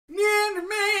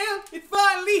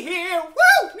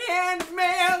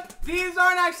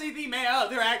actually the mail,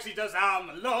 they're actually just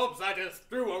envelopes I just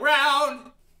threw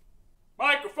around.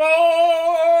 Microphone!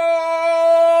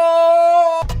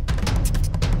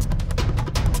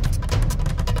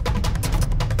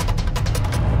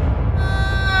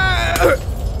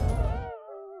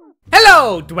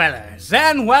 Hello, dwellers,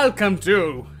 and welcome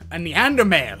to a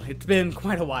NEANDERMAIL. It's been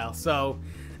quite a while, so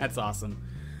that's awesome.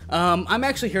 I'm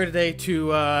actually here today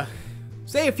to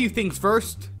say a few things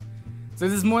first. So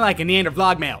this is more like a Neander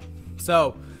vlog mail.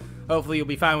 So hopefully you'll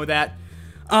be fine with that.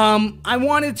 I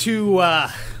wanted to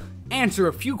answer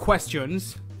a few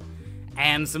questions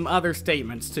and some other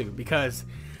statements too, because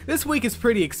this week is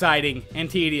pretty exciting and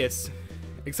tedious.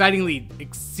 Excitingly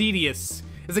exedious.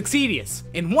 It's exedious.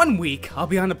 In 1 week, I'll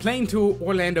be on a plane to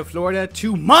Orlando, Florida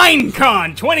to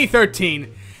MINECON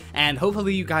 2013. And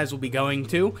hopefully you guys will be going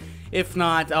too. If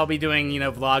not, I'll be doing,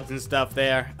 vlogs and stuff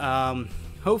there.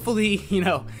 Hopefully,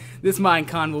 this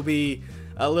MINECON will be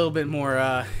a little bit more,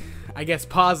 I guess,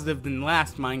 positive than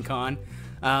last MINECON.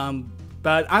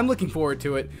 But I'm looking forward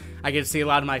to it. I get to see a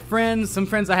lot of my friends, some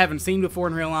friends I haven't seen before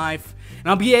in real life. And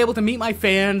I'll be able to meet my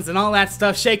fans and all that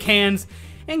stuff, shake hands,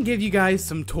 and give you guys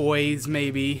some toys,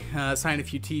 maybe. Sign a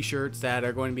few t-shirts that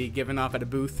are going to be given off at a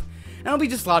booth. And it'll be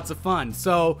just lots of fun.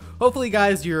 So, hopefully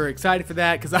guys, you're excited for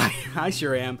that, because I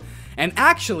sure am. And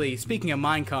actually, speaking of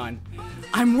MINECON,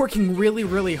 I'm working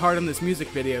really hard on this music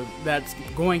video that's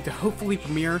going to hopefully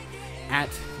premiere at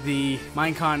the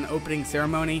MINECON opening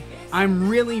ceremony. I'm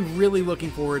really looking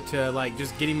forward to,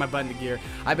 just getting my butt into gear.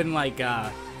 I've been,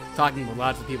 talking with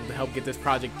lots of people to help get this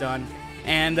project done.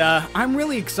 And, I'm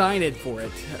really excited for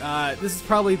it. This is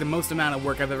probably the most amount of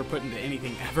work I've ever put into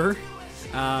anything ever.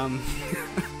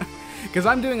 Because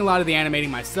I'm doing a lot of the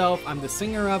animating myself. I'm the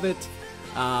singer of it.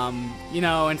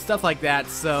 And stuff like that,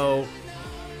 so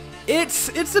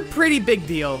it's a pretty big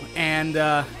deal. And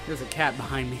there's a cat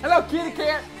behind me. Hello, kitty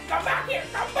cat! Come back here!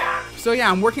 Come back! So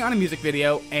yeah, I'm working on a music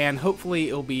video, and hopefully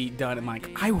it'll be done at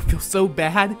MINECON. I will feel so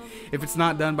bad if it's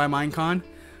not done by MINECON.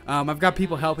 I've got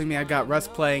people helping me. I've got Russ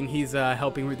playing. He's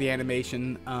helping with the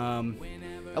animation.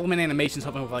 Element Animation's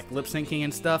helping with lip syncing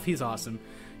and stuff. He's awesome.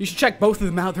 You should check both of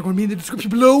them out. They're going to be in the description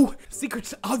below.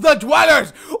 Secrets of the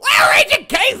Dwellers. Where is it,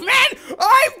 caveman?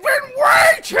 I've been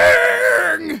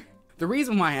waiting. The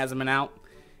reason why it hasn't been out,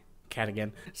 cat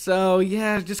again. So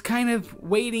yeah, just kind of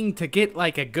waiting to get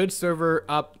a good server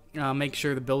up. Make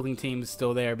sure the building team is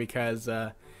still there, because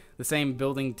the same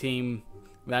building team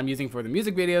that I'm using for the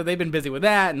music video, they've been busy with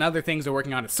that, and other things are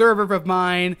working on a server of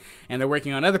mine, and they're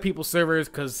working on other people's servers,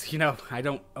 because, I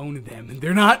don't own them.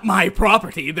 They're not my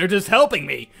property, they're just helping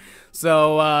me.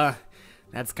 So,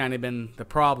 that's kind of been the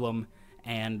problem,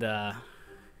 and,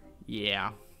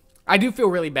 yeah. I do feel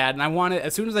really bad, and I want to,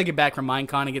 as soon as I get back from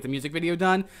MINECON and get the music video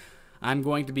done, I'm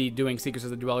going to be doing Secrets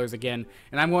of the Dwellers again,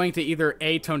 and I'm going to either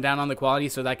A, tone down on the quality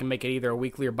so that I can make it either a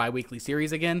weekly or bi-weekly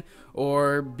series again,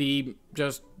 or B,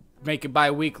 just make it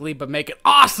bi-weekly, but make it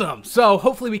awesome! So,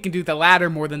 hopefully we can do the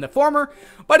latter more than the former,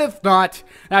 but if not,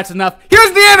 that's enough. Here's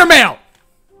the NEANDERMAIL!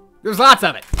 There's lots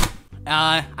of it.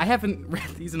 I haven't read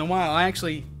these in a while. I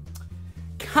actually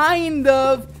kind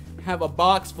of have a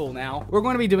box full now. We're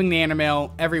going to be doing the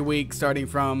NEANDERMAIL every week, starting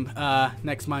from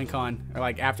next MINECON,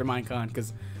 or after MINECON,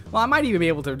 because, well, I might even be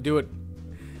able to do it,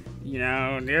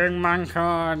 during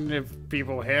MINECON, if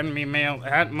people hand me mail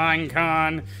at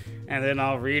MINECON, and then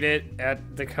I'll read it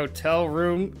at the hotel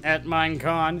room at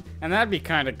MINECON, and that'd be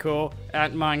kind of cool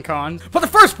at MINECON. But the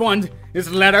first one is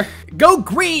a letter. Go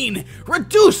green!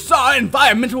 Reduce our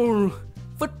environmental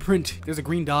footprint. There's a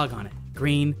green dog on it.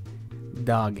 Green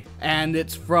dog. And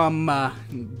it's from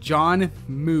John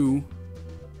Moo.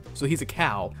 So he's a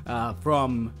cow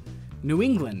from New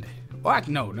England. Oh,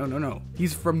 no.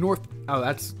 He's from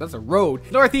that's a road.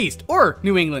 Northeast or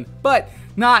New England, but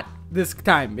not this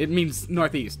time. It means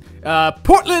northeast.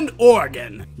 Portland,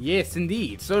 Oregon. Yes,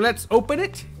 indeed. So let's open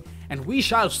it, and we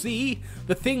shall see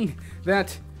the thing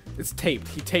that is taped.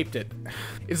 He taped it.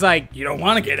 It's you don't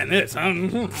want to get in this,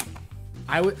 huh?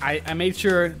 I made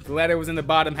sure the letter was in the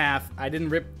bottom half. I didn't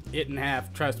rip it in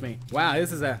half, trust me. Wow,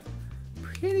 this is a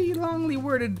pretty longly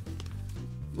worded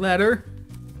letter.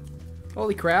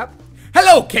 Holy crap.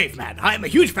 Hello, caveman! I am a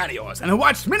huge fan of yours, and I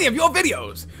watched many of your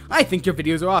videos. I think your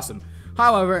videos are awesome.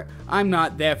 However, I'm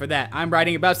not there for that. I'm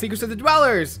writing about Secrets of the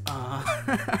Dwellers.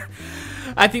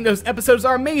 I think those episodes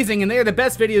are amazing, and they are the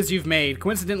best videos you've made.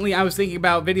 Coincidentally, I was thinking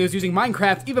about videos using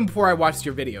Minecraft even before I watched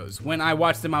your videos. When I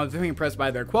watched them, I was very impressed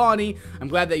by their quality. I'm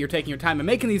glad that you're taking your time in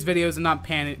making these videos and not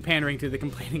pandering to the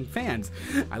complaining fans.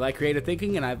 I like creative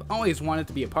thinking, and I've always wanted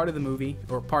to be a part of the movie,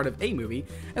 or part of a movie.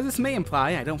 As this may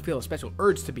imply, I don't feel a special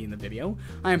urge to be in the video.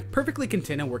 I am perfectly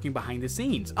content in working behind the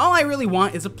scenes. All I really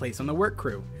want is a place on the work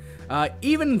crew.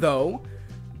 Even though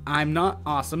I'm not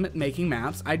awesome at making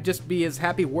maps, I'd just be as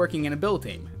happy working in a build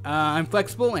team. I'm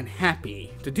flexible and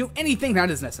happy to do anything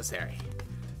that is necessary.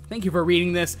 Thank you for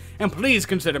reading this, and please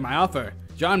consider my offer.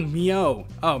 John Mio.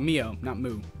 Oh, Mio, not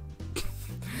Moo.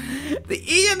 The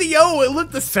E and the O will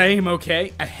look the same,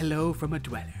 okay? A hello from a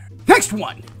dweller. Next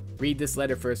one! Read this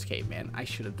letter first, Caveman. I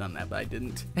should have done that, but I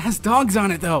didn't. It has dogs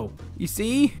on it, though. You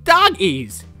see?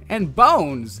 Doggies! And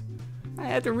bones. I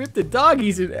had to rip the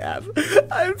doggies in half.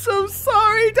 I'm so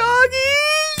sorry,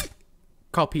 doggy!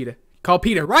 Call Peter. Call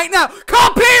Peter right now!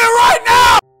 Call Peter right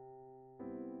now!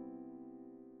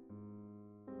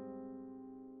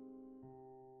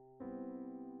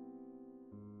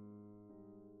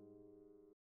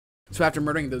 So after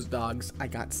murdering those dogs, I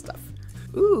got stuff.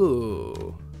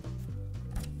 Ooh.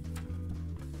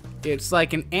 It's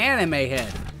like an anime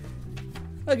head.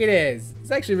 Look, it is.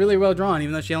 It's actually really well drawn,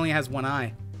 even though she only has one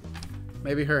eye.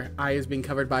 Maybe her eye is being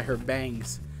covered by her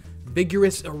bangs.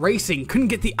 Vigorous erasing. Couldn't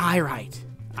get the eye right.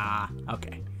 Ah,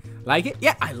 okay. Like it?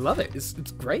 Yeah, I love it. It's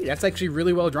great. That's actually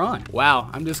really well drawn. Wow,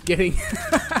 I'm just getting...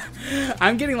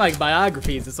 I'm getting like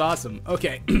biographies. It's awesome.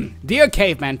 Okay. Dear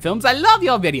CavemanFilms, I love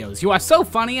your videos. You are so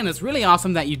funny, and it's really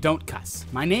awesome that you don't cuss.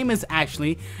 My name is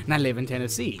Ashley, and I live in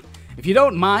Tennessee. If you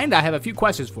don't mind, I have a few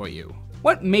questions for you.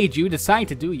 What made you decide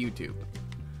to do YouTube?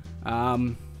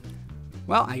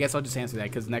 Well, I guess I'll just answer that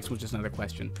because the next one's just another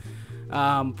question.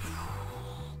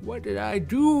 What did I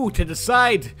do to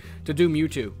decide to do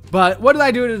YouTube? But what did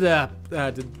I do to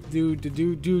do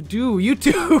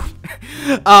YouTube?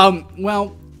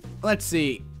 Well, let's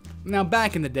see. Now,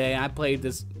 back in the day, I played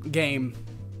this game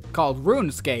called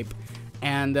RuneScape,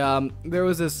 and there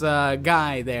was this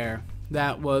guy there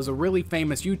that was a really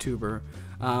famous YouTuber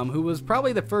who was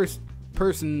probably the first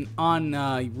person on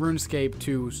RuneScape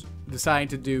to decide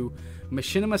to do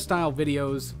machinima-style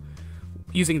videos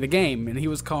using the game, and he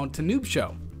was called Noob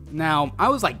Show. Now, I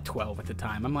was like 12 at the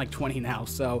time. I'm like 20 now,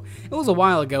 so it was a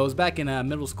while ago. It was back in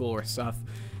middle school or stuff,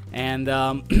 and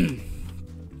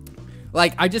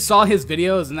like, I just saw his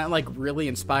videos, and that like really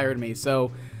inspired me,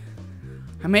 so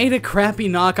I made a crappy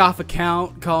knockoff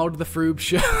account called The Froob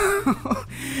Show,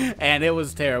 and it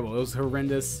was terrible. It was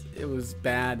horrendous. It was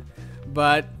bad,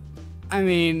 but I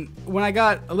mean, when I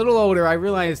got a little older, I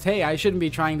realized, hey, I shouldn't be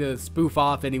trying to spoof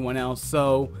off anyone else,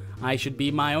 so I should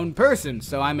be my own person.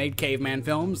 So I made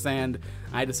CavemanFilms, and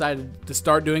I decided to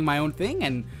start doing my own thing,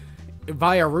 and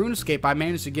via RuneScape, I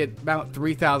managed to get about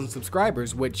 3,000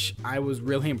 subscribers, which I was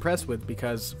really impressed with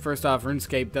because, first off,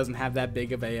 RuneScape doesn't have that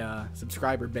big of a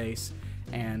subscriber base,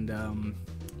 and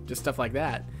just stuff like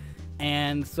that.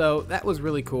 And so that was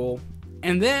really cool.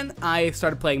 And then I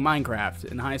started playing Minecraft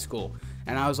in high school.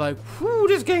 And I was like, whew,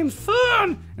 this game's fun!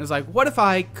 And I was like, what if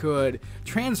I could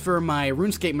transfer my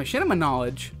RuneScape machinima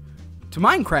knowledge to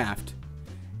Minecraft?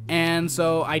 And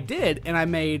so I did, and I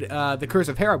made The Curse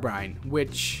of Herobrine,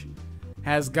 which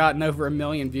has gotten over 1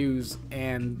 million views,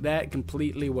 and that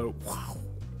completely went, wow.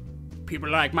 People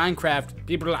like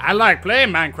Minecraft. I like playing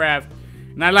Minecraft,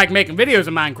 and I like making videos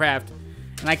of Minecraft.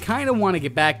 And I kind of want to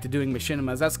get back to doing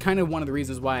machinimas. That's kind of one of the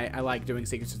reasons why I like doing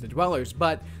Secrets of the Dwellers.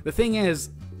 But the thing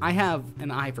is, I have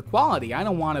an eye for quality. I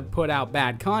don't want to put out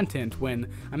bad content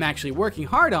when I'm actually working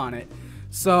hard on it.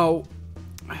 So,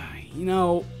 you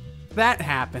know, that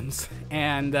happens.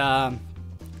 And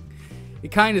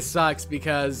it kind of sucks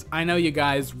because I know you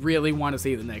guys really want to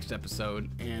see the next episode.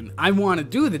 And I want to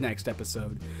do the next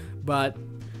episode. But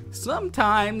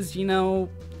sometimes, you know,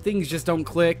 things just don't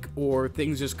click, or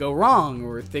things just go wrong,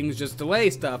 or things just delay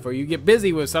stuff, or you get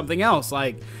busy with something else.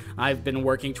 Like, I've been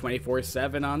working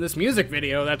 24/7 on this music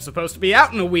video that's supposed to be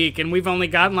out in a week, and we've only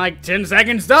gotten like 10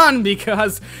 seconds done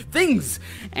because things.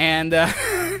 And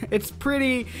it's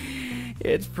pretty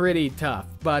tough.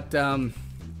 But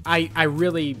I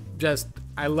really just,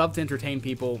 I love to entertain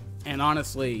people, and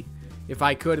honestly, if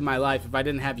I could in my life, if I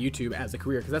didn't have YouTube as a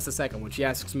career, because that's the second one. She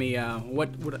asks me,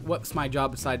 what's my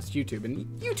job besides YouTube? And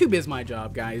YouTube is my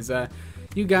job, guys.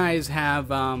 You guys have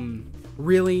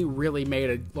really, really made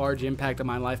a large impact on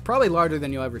my life, probably larger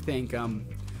than you'll ever think.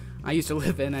 I used to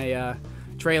live in a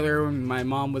trailer when my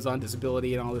mom was on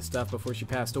disability and all this stuff before she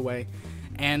passed away.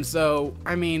 And so,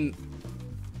 I mean,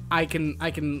 I can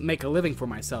make a living for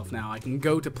myself now. I can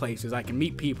go to places, I can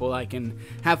meet people, I can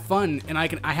have fun, and I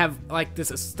have like this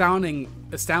astounding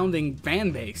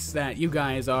fan base that you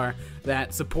guys are,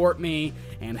 that support me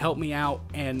and help me out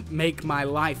and make my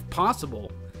life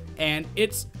possible. And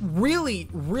it's really,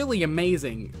 really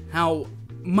amazing how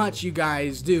much you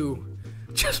guys do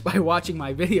just by watching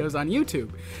my videos on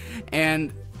YouTube.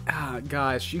 And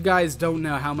gosh, you guys don't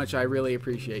know how much I really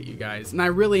appreciate you guys. And I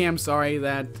really am sorry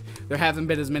that there haven't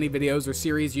been as many videos or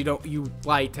series you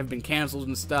liked have been canceled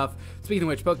and stuff. Speaking of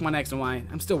which, Pokemon X and Y,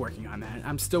 I'm still working on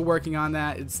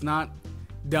that. It's not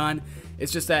done.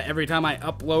 It's just that every time I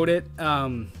upload it,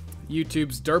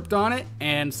 YouTube's derped on it.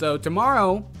 And so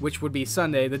tomorrow, which would be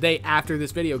Sunday, the day after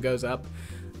this video goes up,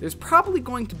 there's probably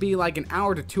going to be like an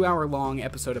hour to 2 hour long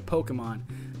episode of Pokemon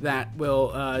that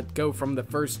will go from the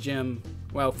first gym,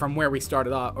 well, from where we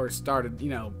started off, or started, you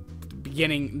know, the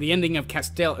ending of not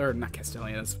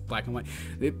Castelia, that's black and white,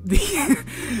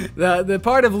 the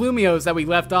part of Lumiose that we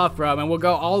left off from, and we'll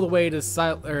go all the way to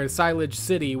Silage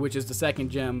City, which is the second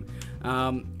gym,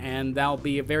 and that'll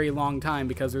be a very long time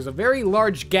because there's a very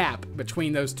large gap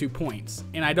between those 2 points,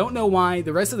 and I don't know why.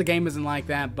 The rest of the game isn't like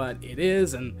that, but it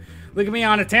is. And look at me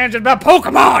on a tangent about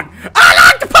Pokemon.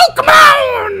 I like the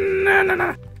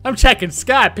Pokemon. I'm checking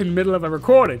Skype in the middle of a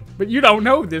recording, but you don't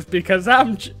know this because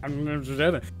I'm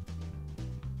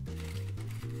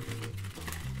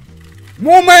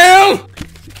more mail!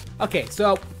 Okay,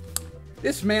 so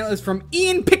this mail is from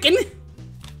Ian Pickin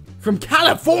from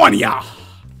California.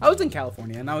 I was in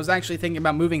California and I was actually thinking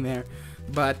about moving there,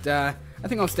 but I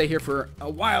think I'll stay here for a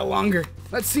while longer.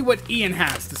 Let's see what Ian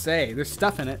has to say. There's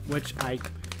stuff in it, which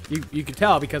you can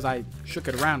tell because I shook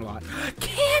it around a lot.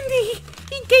 Candy!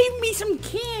 He gave me some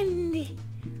candy.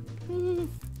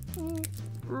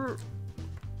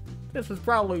 This is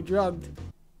probably drugged.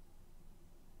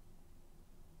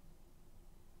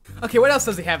 Okay, what else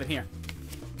does he have in here?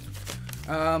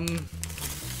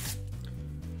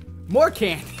 More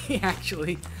candy,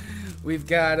 actually. We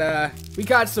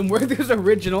got some Werther's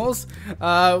Originals.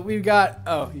 We've got,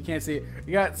 oh, you can't see it.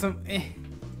 We got some,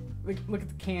 look at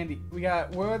the candy. We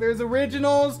got Werther's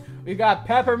Originals. We got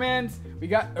peppermint. We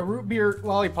got a root beer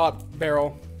lollipop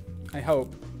barrel. I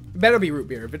hope. It better be root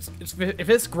beer. If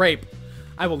it's grape,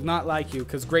 I will not like you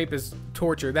because grape is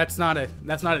torture. That's not a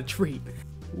treat.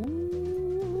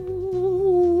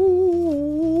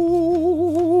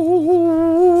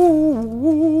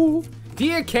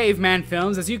 Dear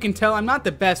CavemanFilms, as you can tell, I'm not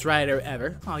the best writer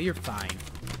ever. Oh, you're fine.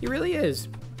 He really is.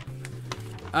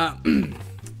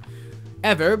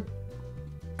 Ever.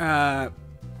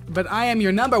 But I am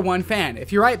your #1 fan.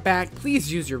 If you write back, please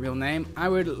use your real name. I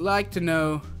would like to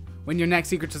know when your next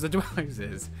Secrets of the Dwellers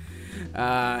is.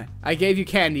 I gave you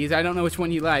candies. I don't know which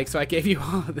one you like, so I gave you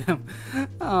all of them.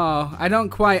 Oh, I don't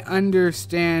quite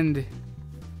understand.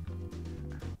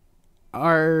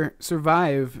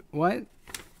 Survive. What?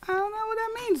 I don't know what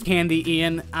that means. Candy,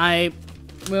 Ian. I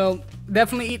will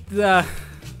definitely eat the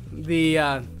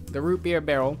root beer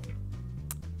barrel.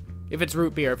 If it's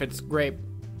root beer, if it's grape,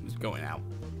 it's going out.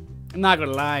 I'm not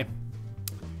gonna lie.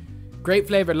 Grape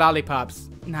flavored lollipops,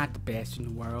 not the best in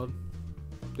the world.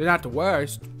 They're not the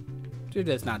worst. They're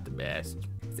just not the best.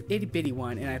 It's an itty bitty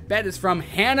one, and I bet it's from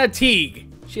Hannah Teague.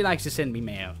 She likes to send me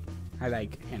mail. I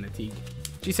like Hannah Teague.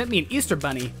 She sent me an Easter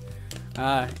bunny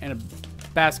and a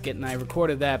basket, and I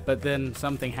recorded that, but then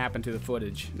something happened to the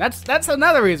footage. That's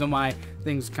another reason why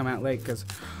things come out late, because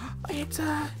it's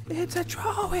a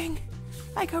drawing,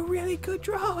 like a really good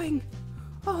drawing.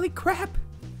 Holy crap!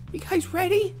 You guys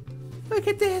ready? Look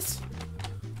at this.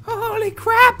 Holy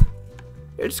crap!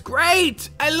 It's great!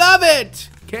 I love it!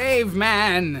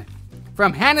 Caveman!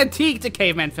 From Hannah Teague to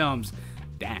CavemanFilms.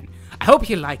 Dan, I hope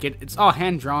you like it. It's all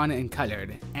hand-drawn and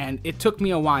colored, and it took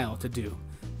me a while to do.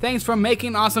 Thanks for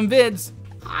making awesome vids.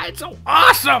 Ah, it's so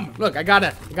awesome! Look, I got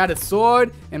a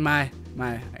sword in my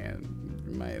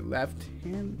left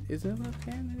hand. Is it left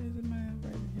hand? Is it my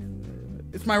right hand?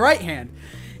 It's my right hand.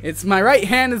 It's my right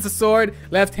hand is the sword,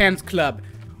 left hand's club.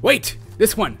 Wait,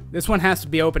 this one has to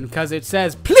be open because it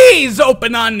says, please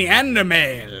open on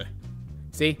NEANDERMAIL.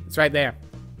 See, it's right there.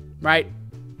 Right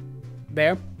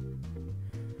there.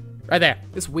 Right there.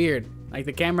 It's weird. Like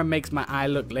the camera makes my eye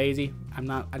look lazy. I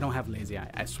don't have a lazy eye.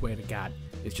 I swear to God.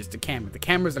 It's just the camera. The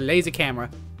camera's a lazy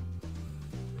camera.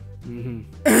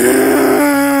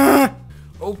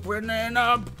 Opening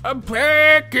up a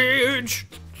package.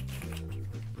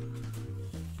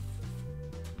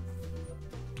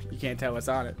 You can't tell what's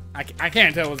on it. I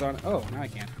can't tell what's on it. Oh, now I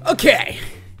can. Okay.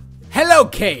 Hello,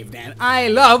 Caveman. I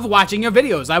love watching your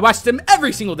videos. I watch them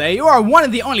every single day. You are one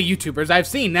of the only YouTubers I've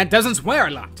seen that doesn't swear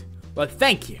a lot. Well,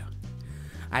 thank you.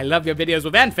 I love your videos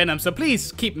with Venom, so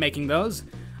please keep making those.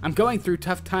 I'm going through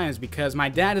tough times because my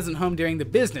dad isn't home during the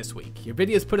business week. Your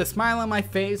videos put a smile on my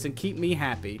face and keep me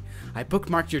happy. I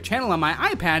bookmarked your channel on my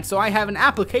iPad, so I have an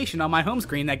application on my home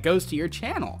screen that goes to your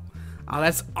channel. Oh,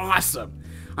 that's awesome.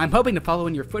 I'm hoping to follow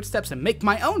in your footsteps and make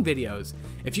my own videos.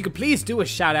 If you could please do a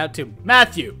shout out to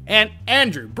Matthew and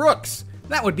Andrew Brooks,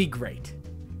 that would be great.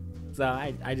 So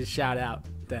I just shout out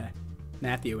to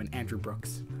Matthew and Andrew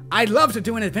Brooks. I'd love to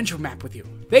do an adventure map with you.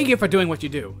 Thank you for doing what you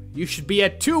do. You should be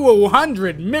at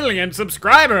 200 million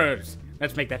subscribers.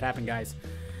 Let's make that happen, guys.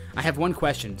 I have one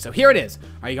question, so here it is.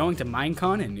 Are you going to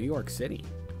MINECON in New York City?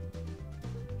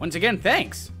 Once again,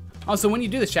 thanks. Also, when you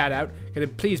do the shout out, could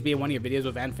it please be in one of your videos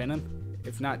with Venom?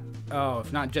 If not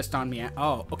just on me.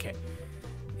 Oh, okay.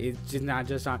 It's just not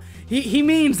just on. He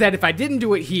means that if I didn't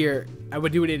do it here, I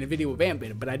would do it in a video with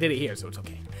Venom, but I did it here, so it's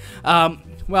okay.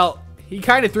 Well, he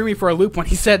kind of threw me for a loop when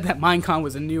he said that MINECON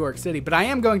was in New York City, but I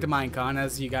am going to MINECON,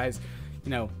 as you guys,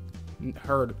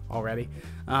 heard already.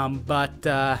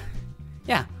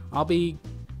 Yeah, I'll be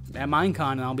at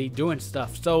MINECON and I'll be doing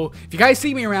stuff. So if you guys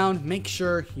see me around, make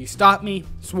sure you stop me,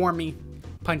 swarm me,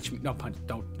 punch me. No,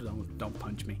 don't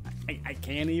punch me. I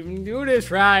can't even do this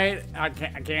right. I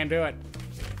can't do it.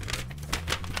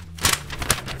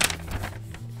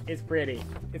 It's pretty.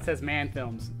 It says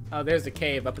ManFilms. Oh, there's the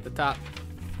cave up at the top.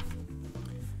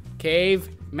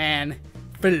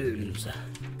 CavemanFilms.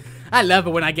 I love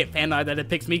it when I get fan art that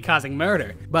depicts me causing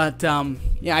murder. But,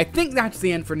 yeah, I think that's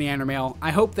the end for NEANDERMAIL. I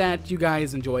hope that you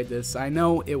guys enjoyed this. I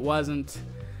know it wasn't,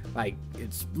 like,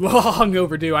 it's long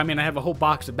overdue. I mean, I have a whole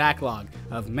box of backlog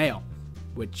of mail,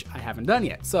 which I haven't done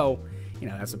yet. So,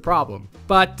 that's a problem.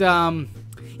 But,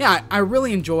 yeah, I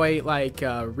really enjoy, like,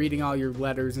 reading all your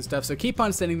letters and stuff, so keep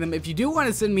on sending them. If you do want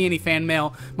to send me any fan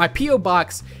mail, my P.O.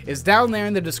 Box is down there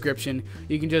in the description.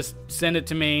 You can just send it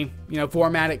to me,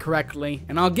 format it correctly,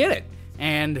 and I'll get it.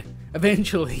 And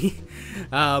eventually,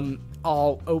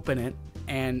 I'll open it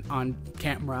and on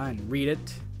camera and read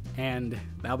it, and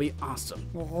that'll be awesome.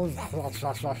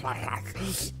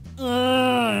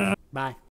 Bye.